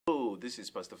this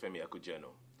is Pastor Femi Akujano.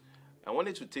 I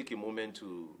wanted to take a moment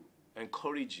to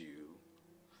encourage you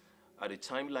at a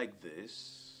time like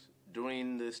this,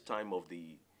 during this time of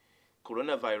the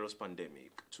coronavirus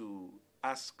pandemic, to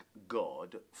ask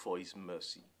God for His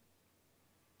mercy.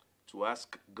 To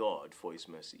ask God for His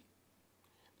mercy.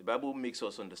 The Bible makes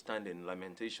us understand in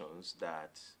Lamentations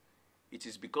that it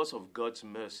is because of God's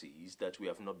mercies that we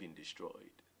have not been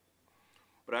destroyed.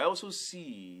 But I also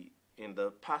see in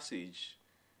the passage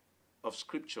of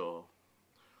Scripture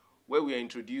where we are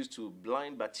introduced to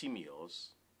blind Bartimaeus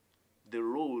the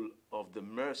role of the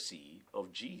mercy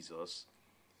of Jesus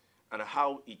and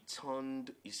how it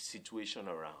turned his situation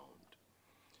around.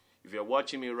 If you're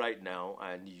watching me right now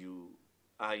and you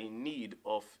are in need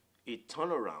of a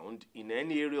turnaround in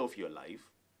any area of your life,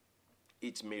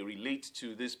 it may relate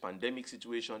to this pandemic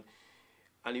situation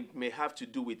and it may have to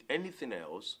do with anything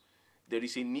else. There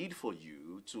is a need for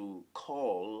you to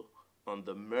call on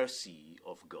the mercy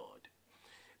of God.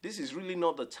 This is really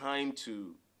not the time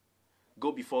to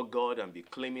go before God and be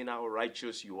claiming how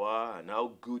righteous you are and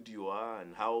how good you are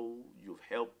and how you've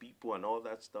helped people and all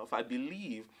that stuff. I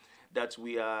believe that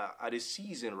we are at a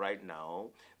season right now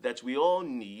that we all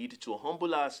need to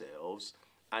humble ourselves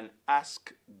and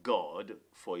ask God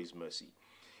for His mercy.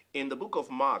 In the book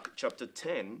of Mark, chapter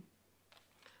 10,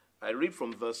 I read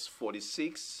from verse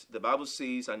 46, the Bible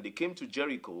says, "And they came to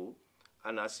Jericho,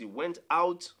 and as he went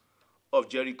out of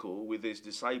Jericho with his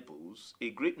disciples, a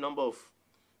great number of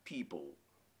people,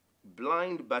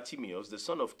 blind Bartimaeus, the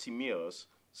son of Timaeus,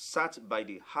 sat by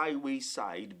the highway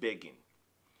side begging.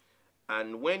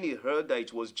 And when he heard that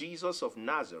it was Jesus of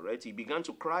Nazareth, he began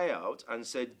to cry out and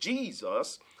said,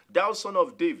 'Jesus, thou son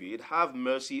of David, have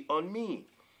mercy on me.'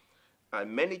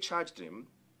 And many charged him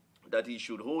that he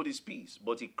should hold his peace.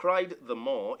 But he cried the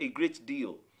more a great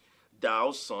deal,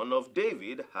 'Thou son of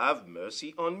David, have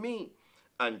mercy on me.'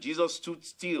 And Jesus stood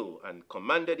still and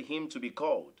commanded him to be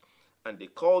called. And they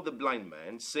called the blind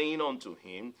man, saying unto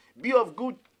him, 'Be of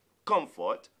good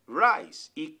comfort,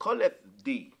 rise, he calleth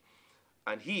thee.'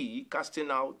 And he,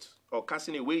 casting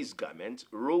away his garment,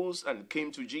 rose and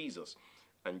came to Jesus.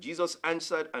 And Jesus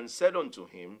answered and said unto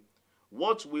him,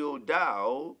 'What wilt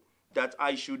thou that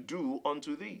I should do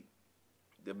unto thee?'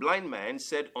 The blind man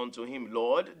said unto him,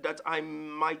 'Lord, that I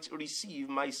might receive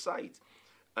my sight.'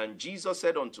 And Jesus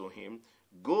said unto him,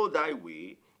 'Go thy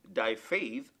way, thy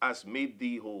faith has made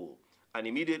thee whole.' And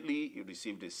immediately he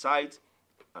received his sight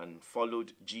and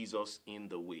followed Jesus in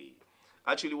the way."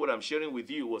 Actually, what I'm sharing with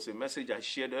you was a message I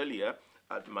shared earlier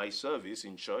at my service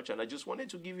in church, and I just wanted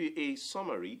to give you a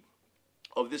summary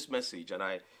of this message, and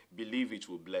I believe it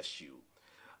will bless you.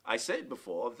 I said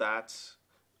before that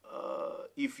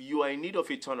if you are in need of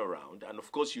a turnaround, and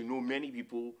of course you know many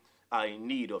people are in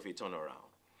need of a turnaround.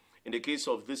 In the case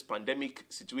of this pandemic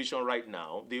situation right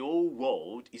now, the whole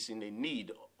world is in a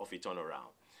need of a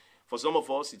turnaround. For some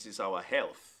of us, it is our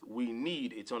health. We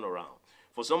need a turnaround.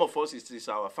 For some of us, it is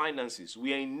our finances.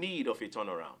 We are in need of a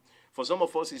turnaround. For some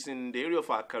of us, it's in the area of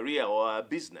our career or our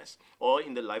business or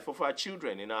in the life of our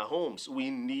children, in our homes. We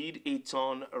need a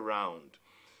turnaround.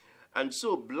 And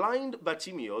so blind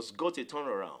Bartimaeus got a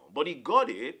turnaround, but he got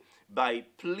it by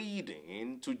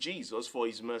pleading to Jesus for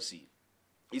his mercy.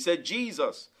 He said,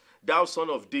 "Jesus, thou son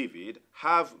of David,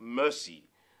 have mercy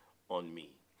on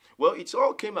me." Well, it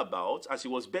all came about as he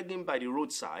was begging by the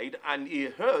roadside, and he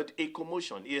heard a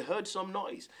commotion. He heard some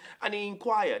noise, and he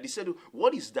inquired. He said,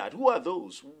 "What is that? Who are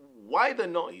those? Why the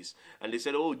noise?" And they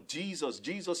said, "Oh,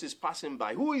 Jesus is passing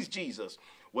by." Who is Jesus?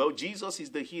 Well, Jesus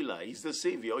is the healer. He's the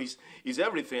Savior. He's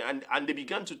everything. And they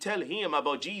began to tell him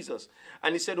about Jesus.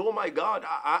 And he said, "Oh my God,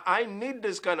 I need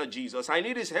this kind of Jesus. I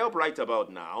need his help right about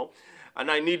now. And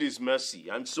I need his mercy."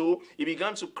 And so he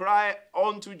began to cry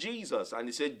unto Jesus. And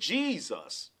he said,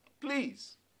 "Jesus,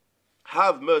 please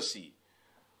have mercy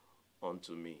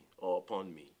unto me or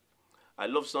upon me." I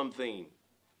love something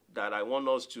that I want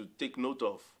us to take note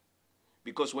of.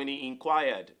 Because when he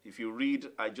inquired, if you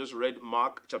read, I just read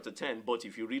Mark chapter 10, but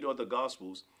if you read all the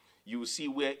Gospels, you will see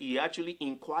where he actually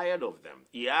inquired of them.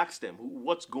 He asked them,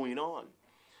 what's going on?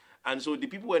 And so the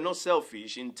people were not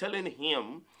selfish in telling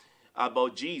him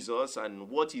about Jesus and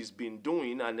what he's been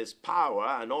doing and his power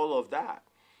and all of that.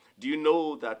 Do you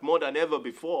know that more than ever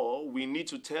before, we need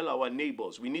to tell our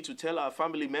neighbors, we need to tell our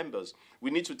family members,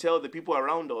 we need to tell the people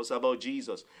around us about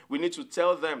Jesus. We need to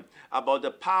tell them about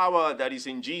the power that is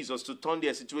in Jesus to turn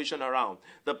their situation around,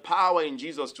 the power in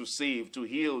Jesus to save, to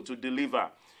heal, to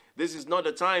deliver. This is not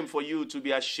a time for you to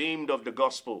be ashamed of the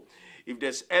gospel. If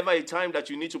there's ever a time that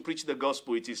you need to preach the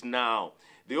gospel, it is now.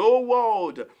 The whole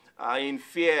world are in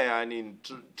fear and in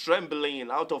trembling,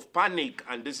 out of panic.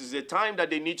 And this is a time that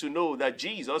they need to know that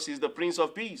Jesus is the Prince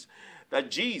of Peace,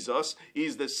 that Jesus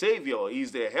is the Savior,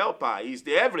 He's the helper, He's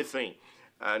the everything.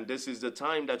 And this is the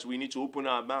time that we need to open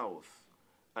our mouth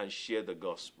and share the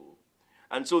gospel.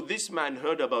 And so this man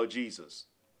heard about Jesus.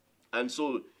 And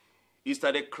so he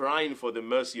started crying for the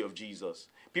mercy of Jesus.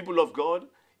 People of God,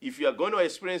 if you are going to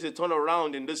experience a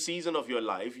turnaround in this season of your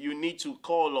life, you need to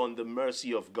call on the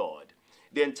mercy of God.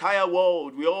 The entire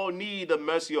world, we all need the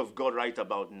mercy of God right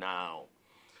about now.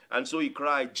 And so he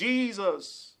cried,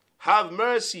 Jesus, have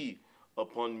mercy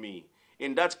upon me.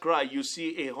 In that cry, you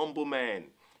see a humble man.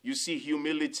 You see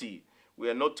humility. We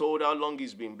are not told how long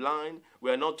he's been blind. We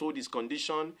are not told his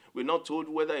condition. We're not told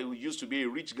whether he used to be a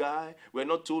rich guy. We're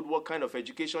not told what kind of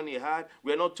education he had.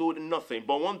 We're not told nothing.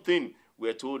 But one thing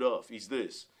we're told of is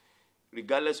this.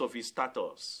 Regardless of his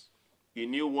status, he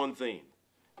knew one thing,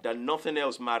 that nothing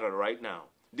else mattered right now.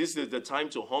 This is the time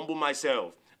to humble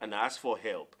myself and ask for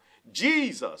help.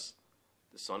 Jesus,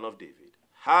 the Son of David,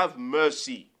 have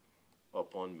mercy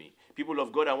upon me. People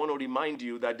of God, I want to remind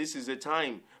you that this is a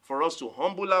time for us to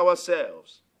humble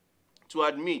ourselves, to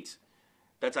admit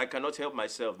that I cannot help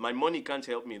myself. My money can't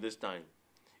help me this time.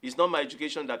 It's not my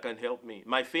education that can help me.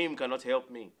 My fame cannot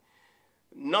help me.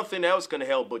 Nothing else can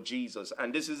help but Jesus.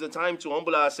 And this is the time to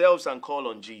humble ourselves and call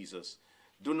on Jesus.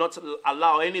 Do not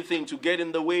allow anything to get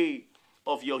in the way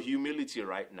of your humility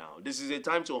right now. This is a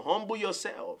time to humble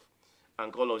yourself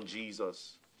and call on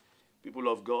Jesus.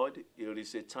 People of God, it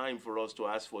is a time for us to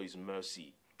ask for his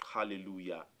mercy.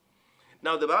 Hallelujah.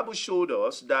 Now, the Bible showed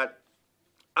us that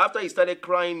after he started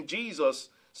crying, Jesus,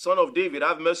 Son of David,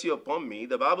 have mercy upon me,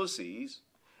 the Bible says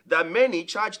that many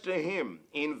charged him,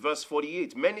 in verse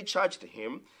 48, many charged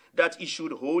him that he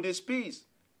should hold his peace.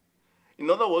 In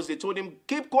other words, they told him,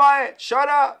 keep quiet, shut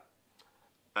up.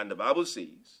 And the Bible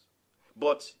says,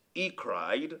 but he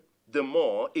cried the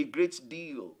more a great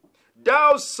deal,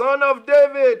 thou Son of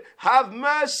David, have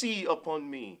mercy upon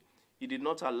me. He did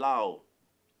not allow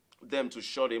them to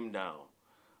shut him down.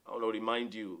 I want to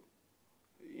remind you,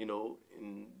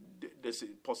 there's a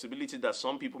possibility that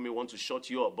some people may want to shut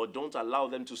you up, but don't allow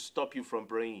them to stop you from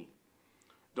praying.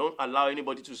 Don't allow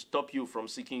anybody to stop you from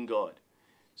seeking God.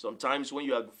 Sometimes when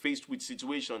you are faced with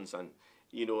situations and,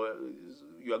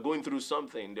 you are going through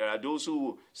something, there are those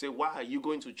who say, why are you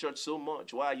going to church so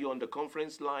much? Why are you on the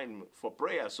conference line for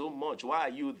prayer so much? Why are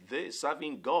you there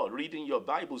serving God, reading your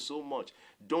Bible so much?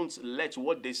 Don't let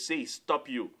what they say stop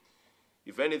you.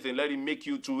 If anything, let it make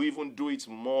you to even do it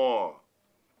more.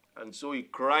 And so he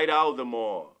cried out the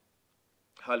more.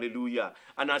 Hallelujah.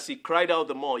 And as he cried out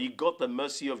the more, he got the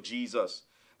mercy of Jesus.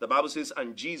 The Bible says,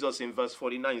 and Jesus in verse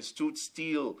 49 stood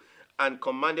still and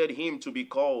commanded him to be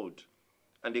called.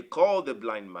 And they called the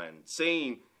blind man,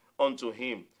 saying unto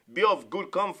him, be of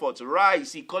good comfort,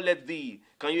 rise, he calleth thee.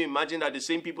 Can you imagine that the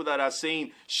same people that are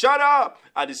saying, shut up,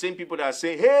 are the same people that are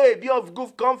saying, hey, be of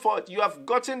good comfort. You have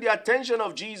gotten the attention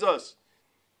of Jesus.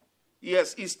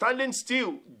 Yes, he's standing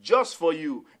still just for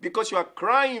you because you are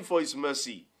crying for his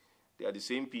mercy. They are the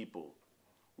same people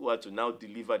who are to now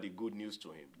deliver the good news to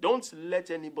him. Don't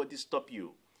let anybody stop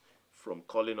you from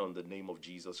calling on the name of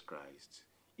Jesus Christ.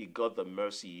 He got the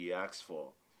mercy he asked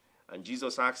for. And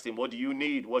Jesus asked him, what do you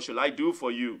need? What shall I do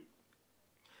for you?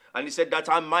 And he said,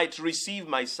 that I might receive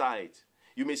my sight.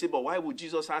 You may say, but why would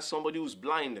Jesus ask somebody who's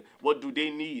blind, what do they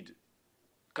need?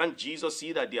 Can't Jesus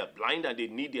see that they are blind and they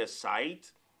need their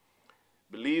sight?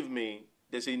 Believe me,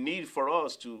 there's a need for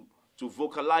us to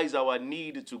vocalize our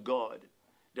need to God.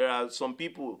 There are some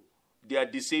people, they are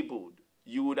disabled.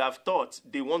 You would have thought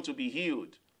they want to be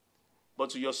healed.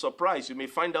 But to your surprise, you may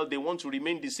find out they want to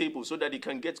remain disabled so that they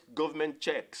can get government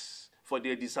checks for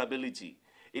their disability.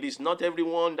 It is not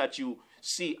everyone that you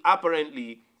see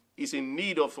apparently is in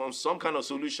need of some kind of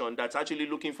solution that's actually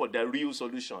looking for the real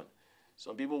solution.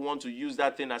 Some people want to use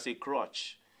that thing as a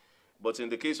crutch. But in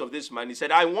the case of this man, he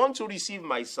said, I want to receive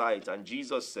my sight. And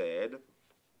Jesus said,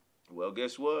 well,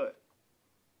 guess what?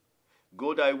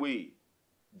 Go thy way.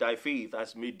 Thy faith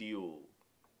has made thee whole.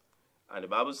 And the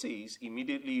Bible says,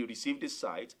 immediately he received his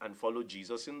sight and followed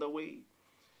Jesus in the way.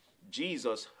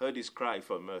 Jesus heard his cry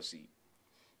for mercy.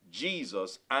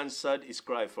 Jesus answered his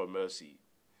cry for mercy.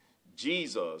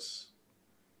 Jesus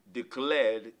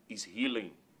declared his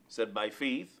healing. He said, by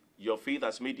faith, your faith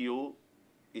has made you whole.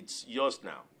 It's yours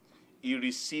now. He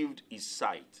received his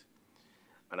sight.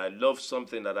 And I love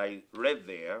something that I read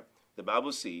there. The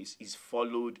Bible says he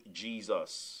followed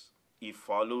Jesus. He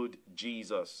followed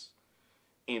Jesus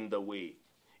in the way.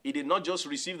 He did not just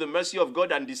receive the mercy of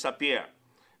God and disappear.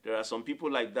 There are some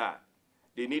people like that.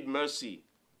 They need mercy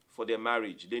for their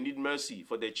marriage. They need mercy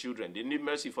for their children. They need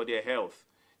mercy for their health.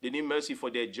 They need mercy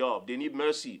for their job. They need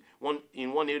mercy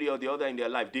in one area or the other in their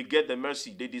life. They get the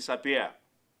mercy. They disappear.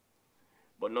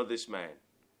 But not this man.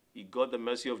 He got the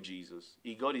mercy of Jesus.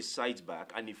 He got his sight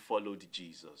back and he followed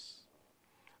Jesus.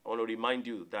 I want to remind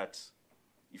you that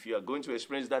if you are going to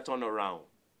experience that turnaround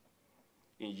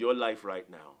in your life right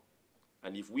now,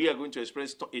 and if we are going to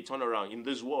experience a turnaround in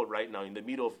this world right now, in the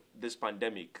middle of this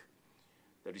pandemic,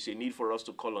 there is a need for us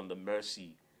to call on the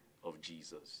mercy of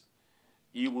Jesus.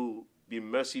 He will be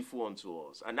merciful unto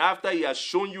us. And after he has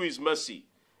shown you his mercy,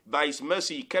 by his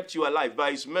mercy he kept you alive,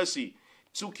 by his mercy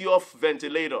took you off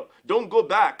ventilator. Don't go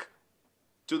back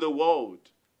to the world.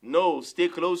 No, stay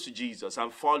close to Jesus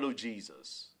and follow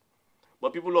Jesus.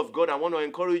 But people of God, I want to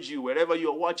encourage you, wherever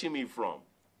you're watching me from,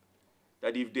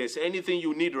 that if there's anything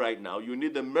you need right now, you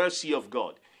need the mercy of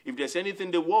God. If there's anything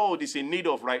the world is in need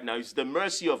of right now, it's the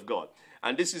mercy of God.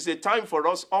 And this is a time for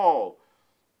us all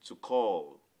to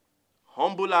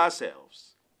humble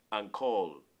ourselves and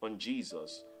call on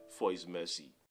Jesus for his mercy.